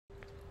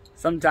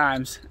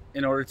Sometimes,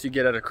 in order to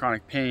get out of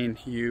chronic pain,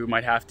 you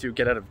might have to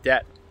get out of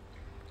debt,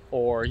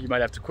 or you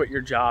might have to quit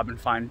your job and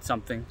find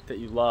something that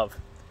you love,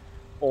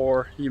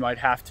 or you might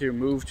have to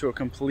move to a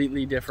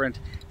completely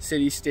different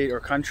city, state, or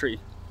country,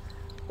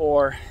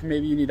 or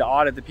maybe you need to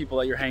audit the people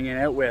that you're hanging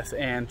out with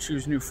and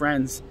choose new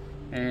friends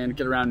and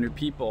get around new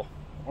people,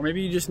 or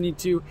maybe you just need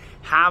to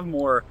have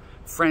more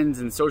friends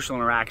and social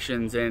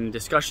interactions and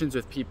discussions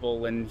with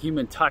people and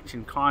human touch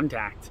and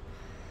contact.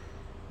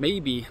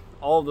 Maybe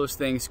all of those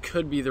things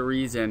could be the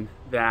reason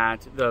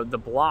that the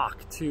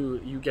block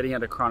to you getting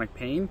out of chronic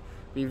pain.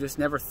 We've just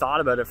never thought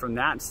about it from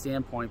that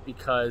standpoint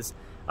because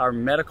our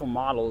medical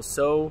model is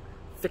so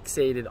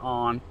fixated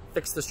on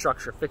fix the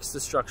structure, fix the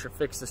structure,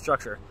 fix the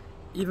structure.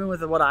 Even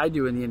with what I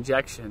do in the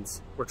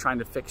injections, we're trying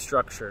to fix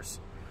structures.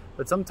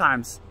 But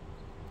sometimes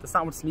that's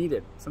not what's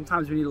needed.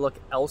 Sometimes we need to look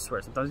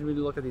elsewhere. Sometimes we need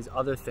to look at these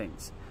other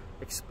things.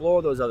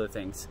 Explore those other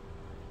things.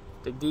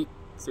 Dig deep,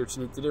 see what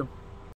you need to do.